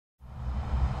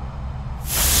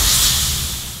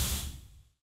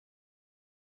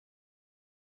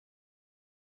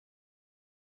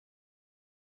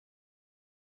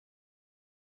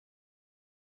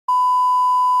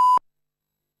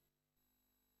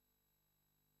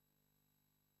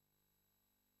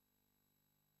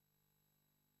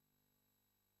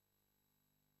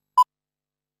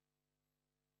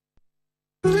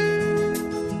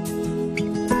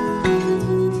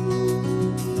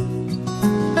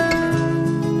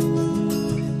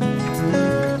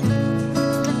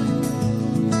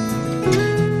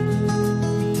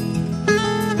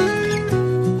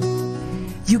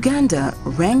Uganda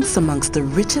ranks amongst the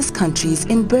richest countries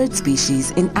in bird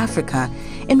species in Africa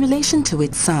in relation to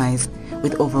its size,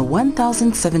 with over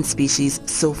 1,007 species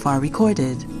so far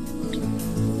recorded.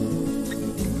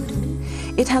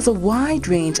 It has a wide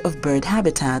range of bird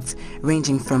habitats,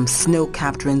 ranging from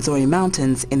snow-capped Rwenzori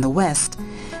Mountains in the west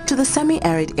to the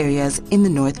semi-arid areas in the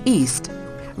northeast,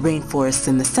 rainforests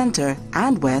in the center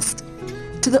and west,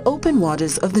 to the open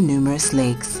waters of the numerous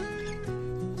lakes.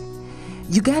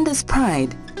 Uganda's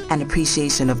pride and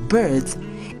appreciation of birds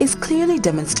is clearly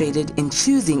demonstrated in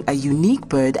choosing a unique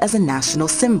bird as a national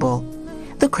symbol,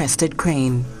 the crested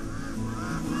crane.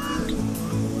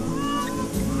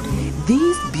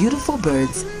 These beautiful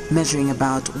birds, measuring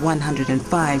about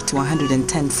 105 to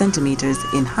 110 centimeters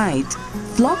in height,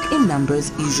 flock in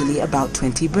numbers, usually about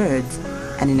 20 birds,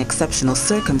 and in exceptional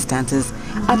circumstances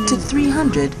up to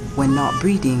 300 when not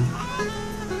breeding.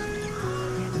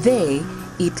 They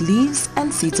eat leaves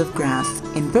and seeds of grass,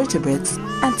 invertebrates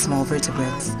and small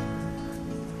vertebrates.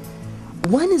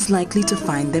 One is likely to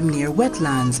find them near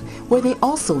wetlands, where they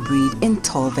also breed in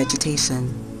tall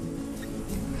vegetation.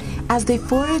 As they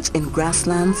forage in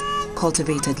grasslands,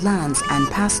 cultivated lands and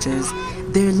pastures,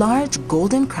 their large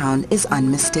golden crown is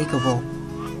unmistakable.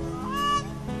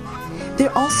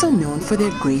 They're also known for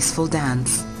their graceful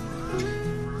dance.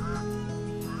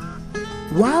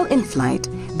 While in flight,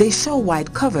 they show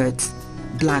white coverts,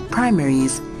 black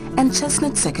primaries, and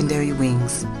chestnut secondary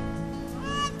wings.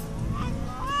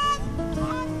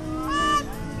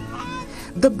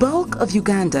 The bulk of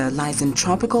Uganda lies in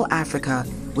tropical Africa,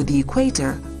 with the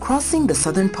equator crossing the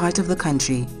southern part of the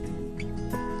country.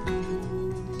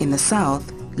 In the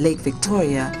south, Lake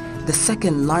Victoria, the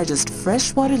second largest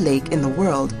freshwater lake in the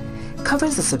world,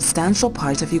 covers a substantial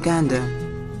part of Uganda.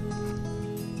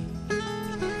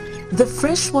 The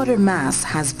freshwater mass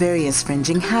has various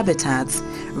fringing habitats,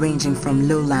 ranging from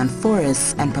lowland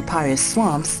forests and papyrus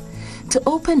swamps to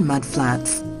open mud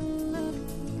flats.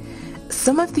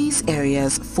 Some of these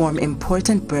areas form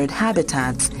important bird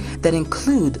habitats that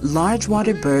include large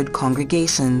water bird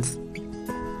congregations.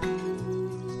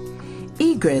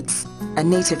 Egrets, a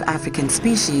native African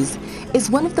species, is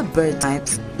one of the bird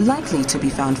types likely to be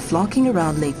found flocking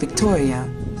around Lake Victoria.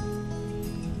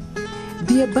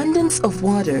 The abundance of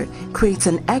water creates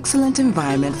an excellent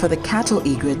environment for the cattle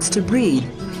egrets to breed,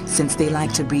 since they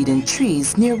like to breed in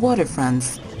trees near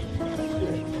waterfronts.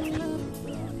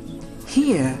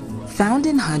 Here, found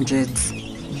in hundreds,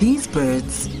 these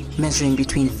birds, measuring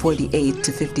between 48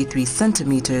 to 53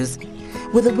 centimeters,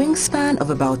 with a wingspan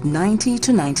of about 90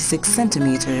 to 96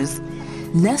 centimeters,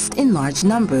 nest in large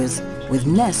numbers, with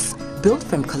nests built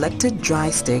from collected dry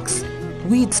sticks,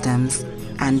 weed stems,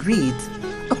 and reeds,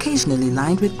 occasionally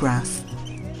lined with grass.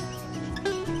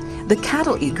 The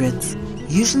cattle egrets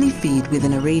usually feed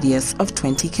within a radius of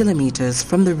 20 kilometers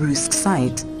from the roost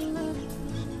site.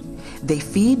 They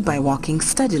feed by walking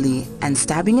steadily and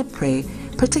stabbing at prey,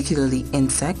 particularly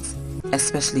insects,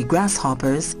 especially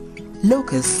grasshoppers,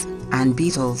 locusts, and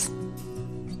beetles.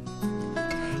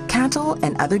 Cattle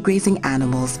and other grazing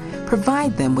animals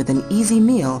provide them with an easy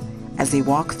meal as they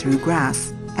walk through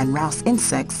grass and rouse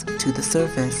insects to the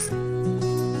surface.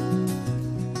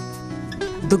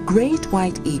 The great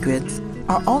white egrets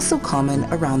are also common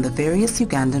around the various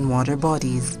Ugandan water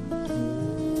bodies.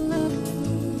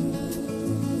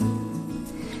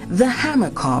 The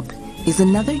hammerkop is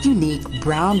another unique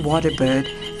brown water bird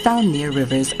found near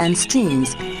rivers and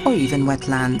streams, or even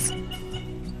wetlands.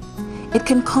 It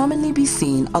can commonly be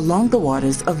seen along the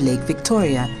waters of Lake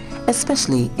Victoria,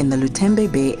 especially in the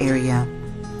Lutembe Bay area.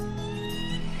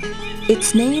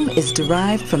 Its name is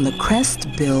derived from the crest,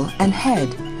 bill, and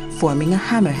head, forming a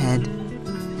hammerhead.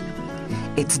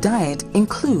 Its diet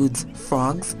includes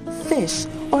frogs, fish,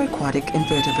 or aquatic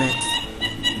invertebrates.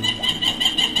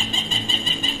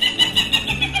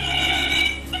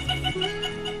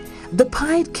 The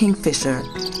pied kingfisher,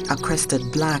 a crested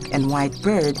black and white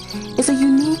bird, is a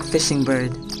unique fishing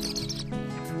bird.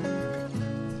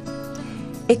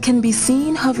 It can be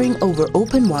seen hovering over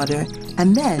open water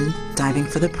and then diving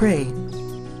for the prey.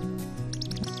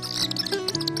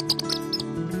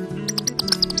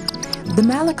 The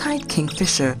malachite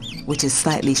kingfisher, which is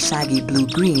slightly shaggy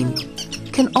blue-green,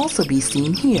 can also be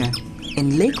seen here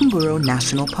in Lake Mburo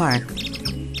National Park.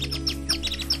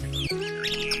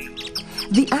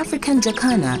 The African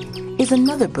jacana is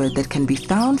another bird that can be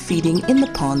found feeding in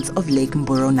the ponds of Lake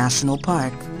Mburo National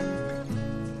Park.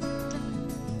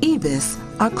 Ibis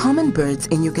are common birds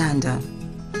in Uganda.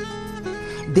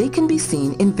 They can be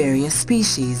seen in various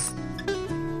species.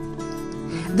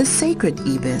 The sacred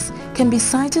ibis can be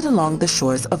sighted along the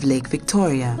shores of Lake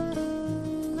Victoria.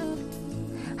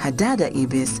 Hadada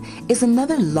ibis is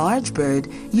another large bird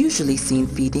usually seen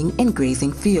feeding in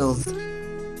grazing fields.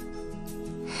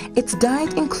 Its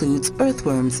diet includes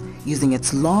earthworms, using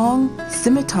its long,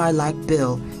 scimitar-like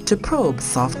bill to probe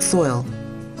soft soil.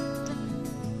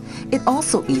 It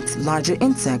also eats larger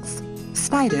insects,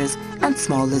 spiders, and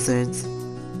small lizards.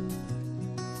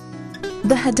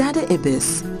 The Hadada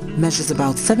ibis measures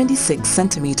about 76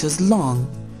 centimeters long.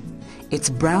 It's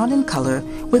brown in color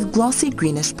with glossy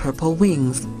greenish-purple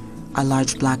wings, a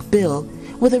large black bill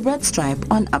with a red stripe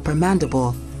on upper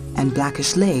mandible, and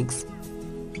blackish legs.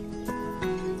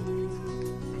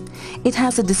 It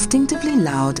has a distinctively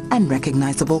loud and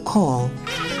recognizable call.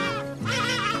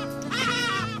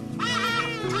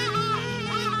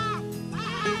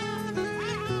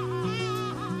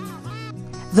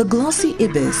 The glossy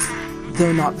ibis,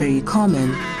 though not very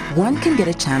common, one can get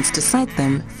a chance to sight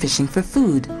them fishing for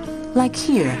food, like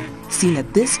here, seen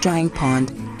at this drying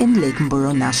pond in Lake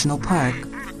Mburo National Park.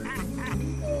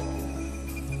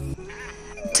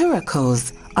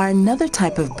 Turacos are another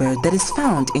type of bird that is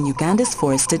found in Uganda's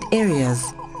forested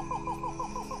areas.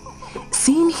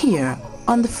 Seen here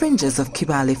on the fringes of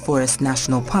Kibale Forest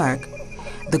National Park,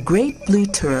 the great blue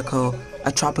turaco,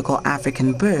 a tropical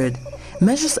African bird,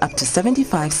 measures up to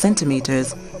 75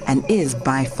 centimeters and is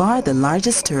by far the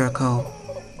largest turaco.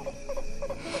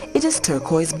 It is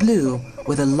turquoise blue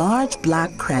with a large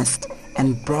black crest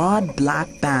and broad black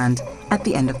band at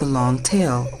the end of the long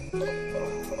tail.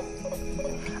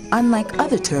 Unlike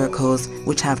other turacos,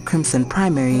 which have crimson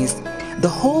primaries, the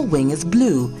whole wing is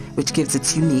blue, which gives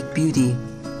its unique beauty.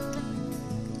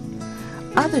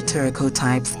 Other turaco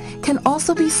types can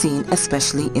also be seen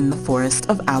especially in the forest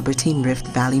of Albertine Rift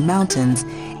Valley Mountains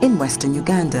in western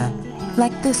Uganda,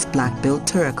 like this black-billed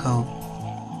turaco.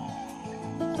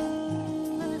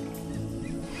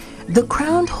 The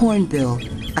crowned hornbill,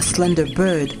 a slender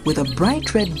bird with a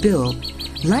bright red bill,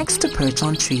 likes to perch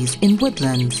on trees in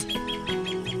woodlands.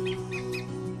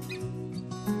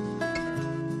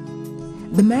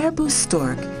 The marabou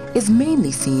stork is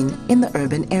mainly seen in the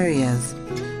urban areas.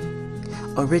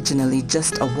 Originally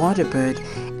just a water bird,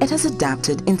 it has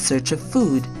adapted in search of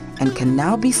food and can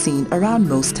now be seen around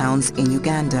most towns in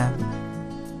Uganda.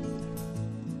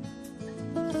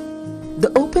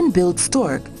 The open-billed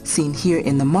stork, seen here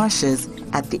in the marshes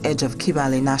at the edge of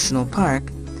Kibale National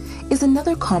Park, is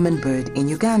another common bird in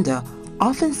Uganda,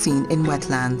 often seen in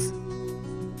wetlands.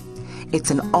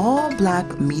 It's an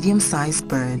all-black, medium-sized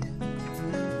bird.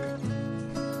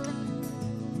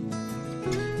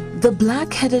 The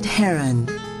black-headed heron,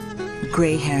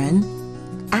 gray heron,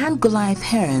 and Goliath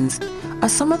herons are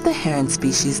some of the heron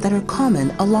species that are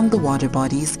common along the water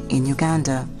bodies in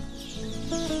Uganda.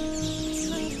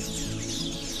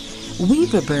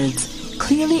 Weaver birds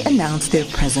clearly announce their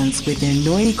presence with their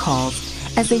noisy calls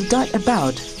as they dart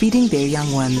about feeding their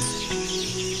young ones.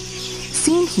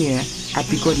 Seen here at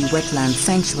Bigodi Wetland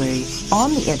Sanctuary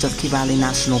on the edge of Kibale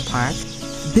National Park,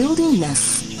 building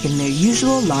nests in their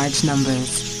usual large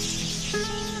numbers.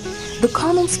 The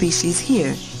common species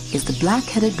here is the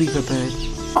black-headed weaver bird,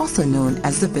 also known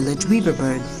as the village weaver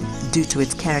bird, due to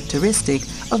its characteristic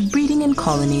of breeding in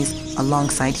colonies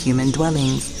alongside human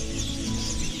dwellings.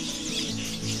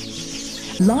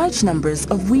 Large numbers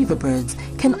of weaver birds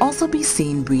can also be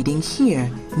seen breeding here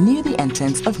near the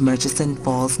entrance of Murchison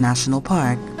Falls National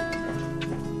Park.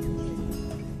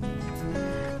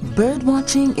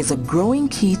 Birdwatching is a growing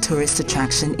key tourist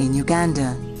attraction in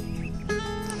Uganda.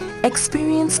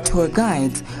 Experienced tour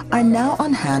guides are now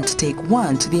on hand to take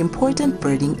one to the important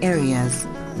birding areas.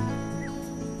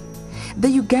 The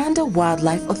Uganda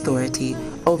Wildlife Authority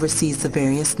oversees the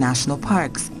various national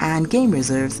parks and game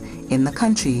reserves in the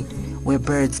country, where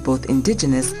birds both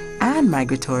indigenous and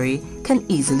migratory can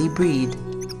easily breed.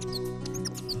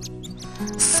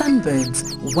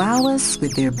 Sunbirds wow us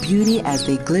with their beauty as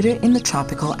they glitter in the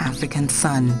tropical African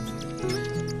sun.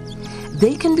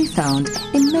 They can be found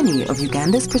in many of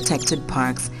Uganda's protected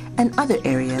parks and other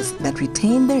areas that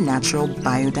retain their natural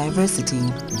biodiversity.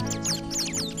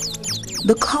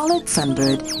 The collared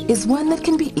sunbird is one that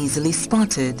can be easily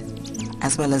spotted,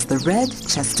 as well as the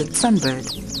red-chested sunbird.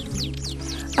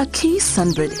 A key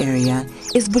sunbird area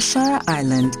is Bushara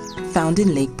Island, found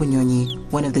in Lake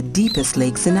Bunyonyi, one of the deepest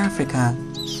lakes in Africa.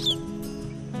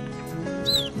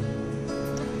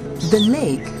 The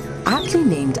lake, aptly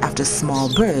named after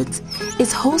small birds,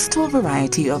 is host to a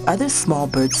variety of other small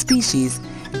bird species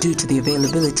due to the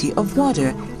availability of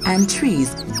water and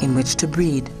trees in which to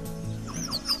breed.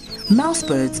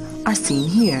 Mousebirds are seen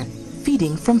here,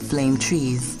 feeding from flame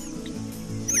trees.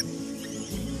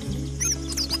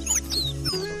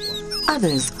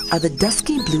 Others are the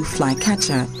dusky blue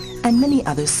flycatcher, and many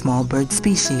other small bird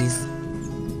species.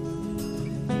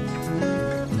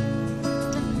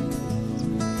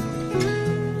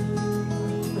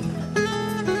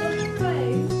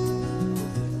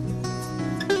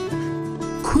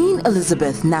 Queen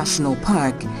Elizabeth National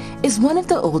Park is one of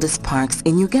the oldest parks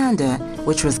in Uganda,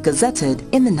 which was gazetted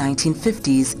in the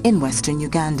 1950s in western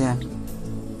Uganda.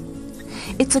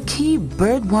 It's a key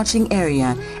bird-watching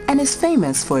area and is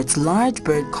famous for its large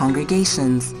bird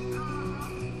congregations.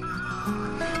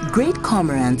 Great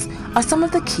cormorants are some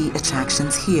of the key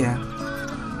attractions here.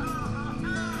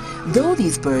 Though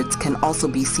these birds can also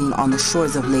be seen on the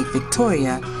shores of Lake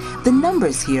Victoria, the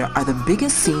numbers here are the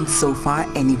biggest seen so far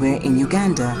anywhere in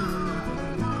Uganda.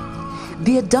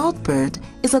 The adult bird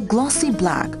is a glossy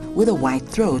black with a white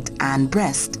throat and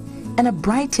breast and a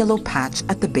bright yellow patch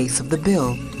at the base of the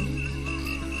bill.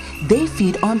 They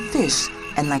feed on fish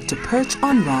and like to perch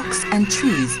on rocks and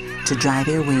trees to dry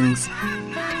their wings.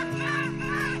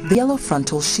 The yellow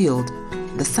frontal shield,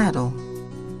 the saddle.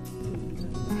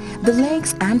 The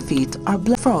legs and feet are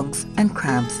black frogs and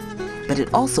crabs, but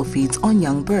it also feeds on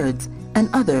young birds and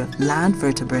other land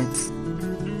vertebrates.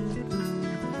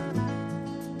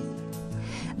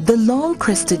 The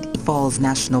long-crested Falls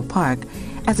National Park,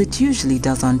 as it usually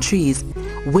does on trees,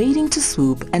 waiting to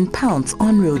swoop and pounce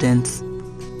on rodents.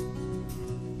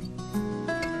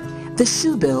 The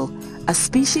shoebill, a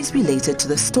species related to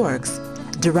the storks,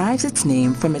 derives its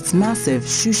name from its massive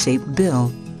shoe-shaped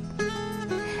bill.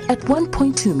 At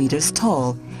 1.2 meters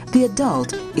tall, the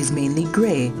adult is mainly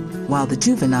gray, while the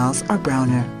juveniles are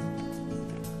browner.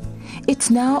 It's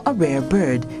now a rare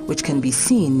bird which can be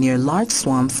seen near large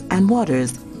swamps and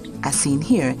waters, as seen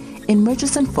here in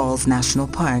Murchison Falls National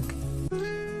Park.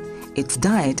 Its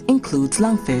diet includes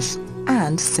lungfish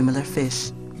and similar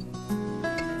fish.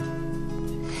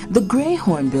 The gray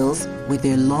hornbills, with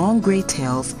their long gray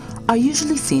tails, are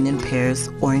usually seen in pairs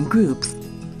or in groups.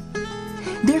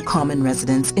 They're common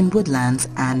residents in woodlands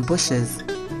and bushes.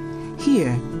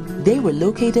 Here, they were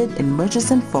located in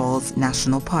Murchison Falls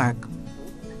National Park.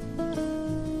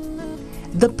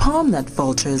 The palm-nut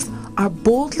vultures are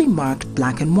boldly marked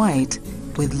black and white,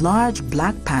 with large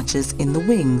black patches in the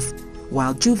wings,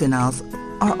 while juveniles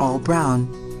are all brown.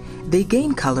 They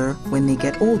gain color when they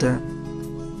get older.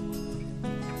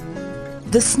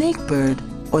 The snakebird,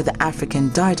 or the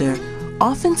African darter,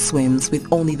 often swims with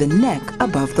only the neck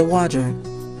above the water.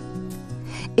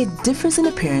 It differs in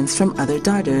appearance from other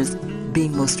darters,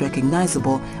 being most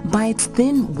recognizable by its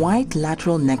thin white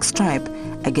lateral neck stripe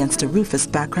against a rufous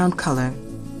background color.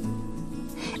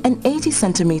 An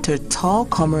 80-centimeter tall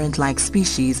cormorant-like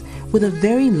species with a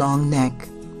very long neck.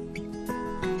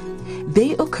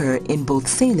 They occur in both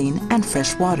saline and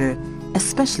fresh water,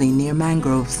 especially near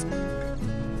mangroves.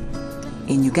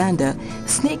 In Uganda,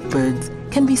 snakebirds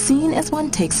can be seen as one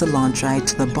takes a launch ride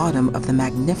to the bottom of the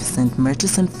magnificent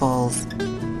Murchison Falls.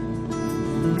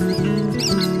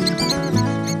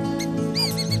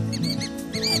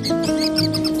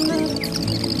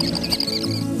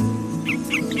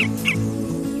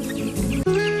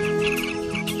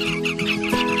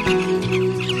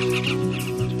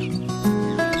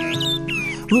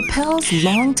 Rupel's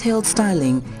long-tailed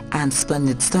starling and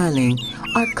splendid starling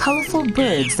are colorful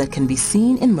birds that can be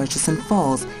seen in Murchison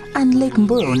Falls and Lake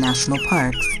Mburo National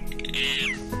Parks.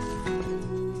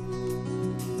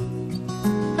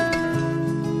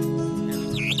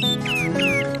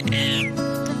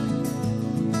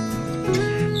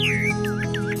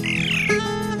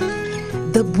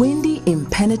 The Bwindi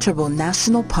Impenetrable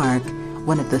National Park,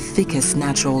 one of the thickest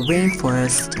natural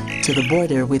rainforests to the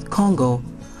border with Congo,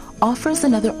 offers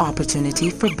another opportunity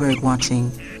for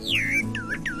birdwatching.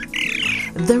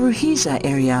 The Ruhija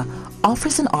area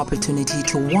offers an opportunity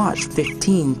to watch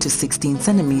 15 to 16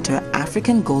 centimeter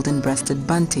African golden-breasted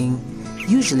bunting,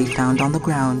 usually found on the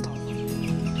ground.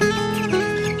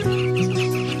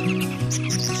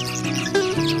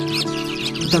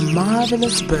 The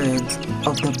marvelous birds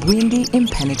of the Bwindi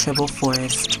Impenetrable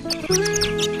Forest.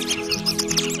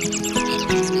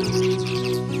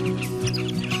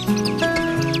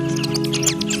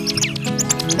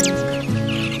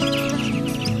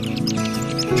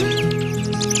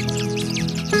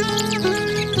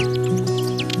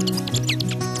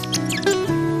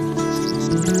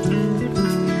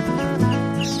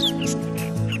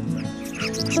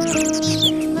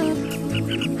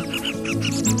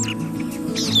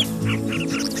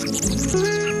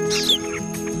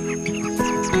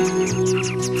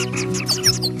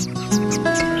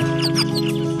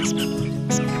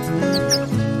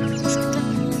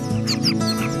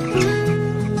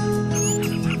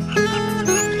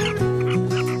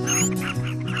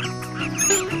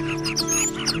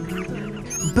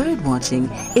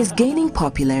 birdwatching is gaining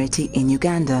popularity in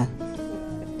Uganda.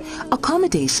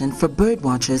 Accommodation for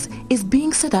birdwatchers is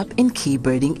being set up in key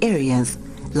birding areas,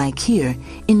 like here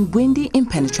in Windy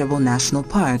Impenetrable National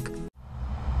Park,